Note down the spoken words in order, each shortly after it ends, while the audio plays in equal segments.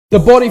The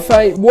body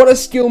feint, what a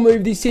skill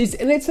move this is,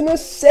 and it's a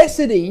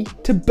necessity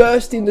to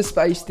burst into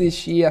space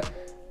this year.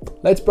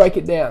 Let's break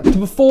it down. To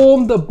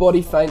perform the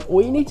body feint,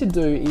 all you need to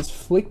do is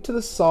flick to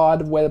the side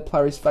of where the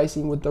player is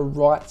facing with the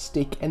right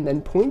stick and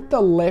then point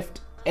the left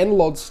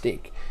analog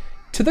stick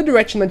to the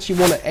direction that you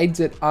want to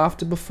exit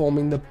after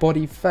performing the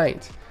body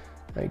feint.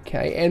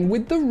 Okay, and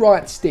with the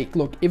right stick,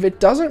 look, if it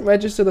doesn't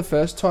register the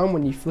first time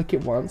when you flick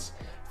it once,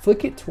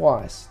 flick it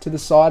twice to the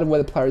side of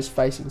where the player is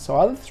facing. So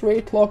either 3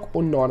 o'clock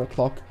or 9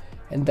 o'clock.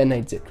 And then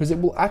exit, because it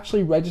will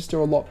actually register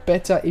a lot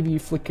better if you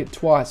flick it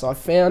twice. I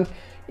found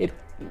it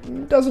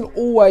doesn't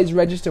always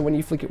register when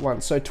you flick it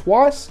once, so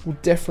twice will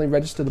definitely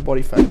register the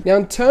body feint. Now,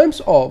 in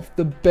terms of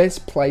the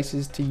best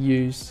places to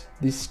use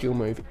this skill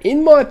move,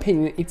 in my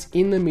opinion, it's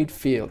in the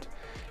midfield.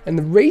 And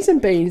the reason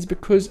being is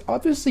because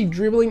obviously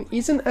dribbling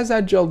isn't as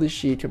agile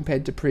this year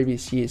compared to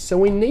previous years, so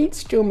we need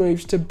skill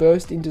moves to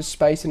burst into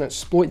space and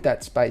exploit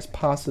that space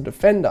past the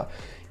defender.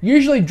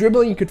 Usually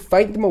dribbling, you could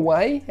feint them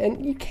away,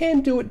 and you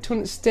can do it to an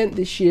extent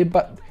this year,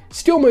 but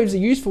skill moves are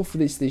useful for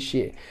this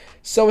year.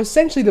 So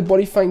essentially the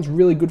body feint is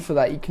really good for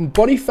that. You can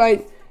body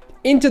feint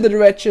into the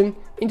direction,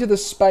 into the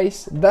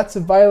space that's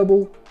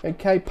available,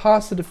 okay,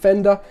 past the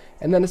defender,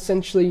 and then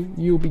essentially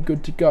you'll be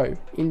good to go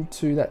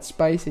into that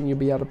space and you'll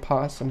be able to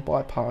pass and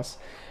bypass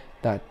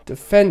that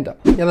defender.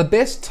 Now the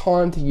best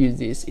time to use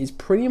this is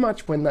pretty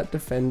much when that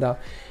defender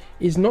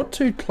is not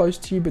too close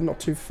to you but not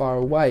too far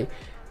away.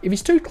 If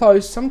he's too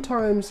close,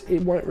 sometimes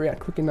it won't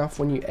react quick enough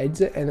when you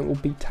exit and it will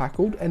be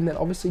tackled, and then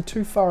obviously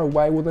too far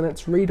away, well then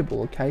it's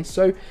readable, okay?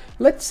 So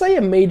let's say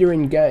a meter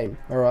in game,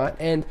 all right?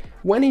 And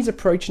when he's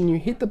approaching you,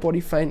 hit the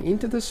body feint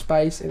into the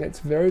space, and it's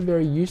very,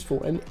 very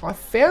useful. And I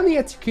found the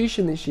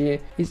execution this year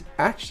is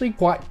actually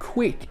quite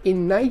quick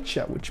in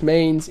nature, which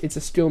means it's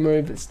a skill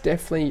move that's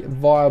definitely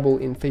viable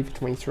in FIFA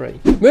 23.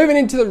 Moving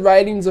into the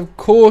ratings, of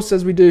course,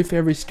 as we do for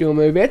every skill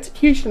move,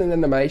 execution and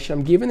animation,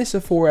 I'm giving this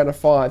a 4 out of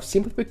 5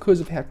 simply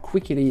because of how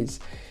quick it is.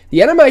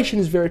 The animation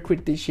is very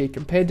quick this year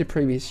compared to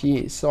previous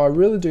years, so I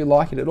really do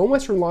like it. It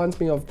almost reminds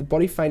me of the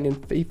body feint in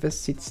FIFA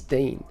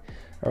 16.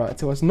 Alright,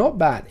 so it's not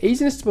bad.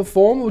 Easiness to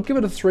perform, we'll give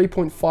it a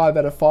 3.5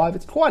 out of 5.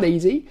 It's quite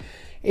easy.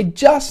 It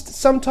just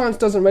sometimes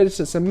doesn't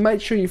register, so make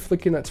sure you're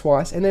flicking it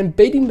twice. And then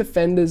beating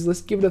defenders,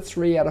 let's give it a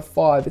 3 out of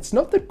 5. It's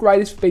not the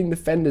greatest for beating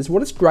defenders.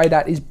 What it's great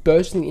at is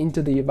bursting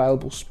into the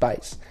available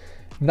space.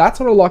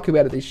 That's what I like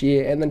about it this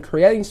year. And then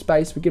creating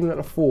space, we're giving it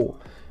a 4.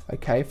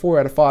 Okay,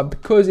 4 out of 5,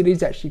 because it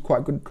is actually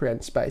quite good at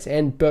creating space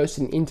and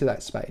bursting into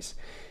that space,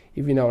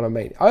 if you know what I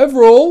mean.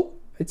 Overall,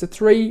 it's a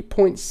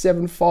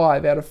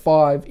 3.75 out of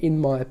 5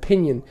 in my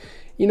opinion.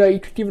 You know,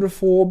 you could give it a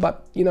 4,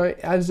 but you know,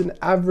 as an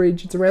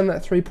average, it's around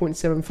that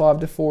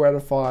 3.75 to 4 out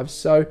of 5.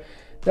 So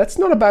that's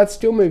not a bad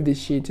skill move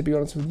this year, to be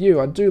honest with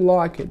you. I do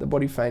like it, the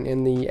body feint,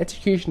 and the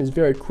execution is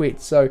very quick.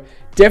 So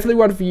definitely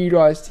one for you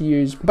guys to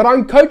use. But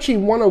I'm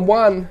coaching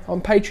one-on-one on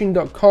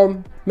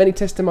patreon.com. Many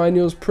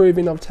testimonials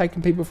proving I've taken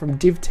people from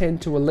Div 10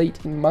 to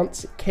Elite in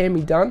months. It can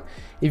be done.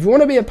 If you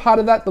want to be a part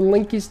of that, the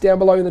link is down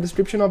below in the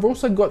description. I've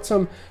also got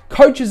some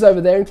coaches over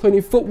there,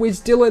 including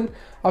FootWiz Dylan.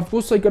 I've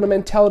also got a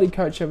mentality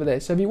coach over there.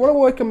 So if you want to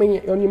work on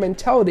your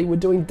mentality, we're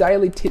doing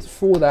daily tips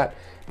for that.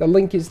 The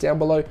link is down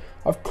below.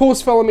 Of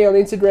course, follow me on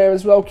Instagram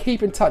as well.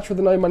 Keep in touch with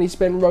the No Money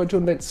Spent Road to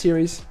Event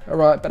series. All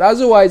right, but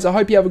as always, I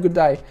hope you have a good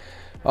day.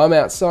 I'm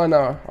out.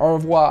 Sayonara. Au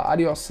revoir.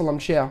 Adios. Salam.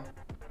 Ciao.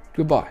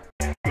 Goodbye.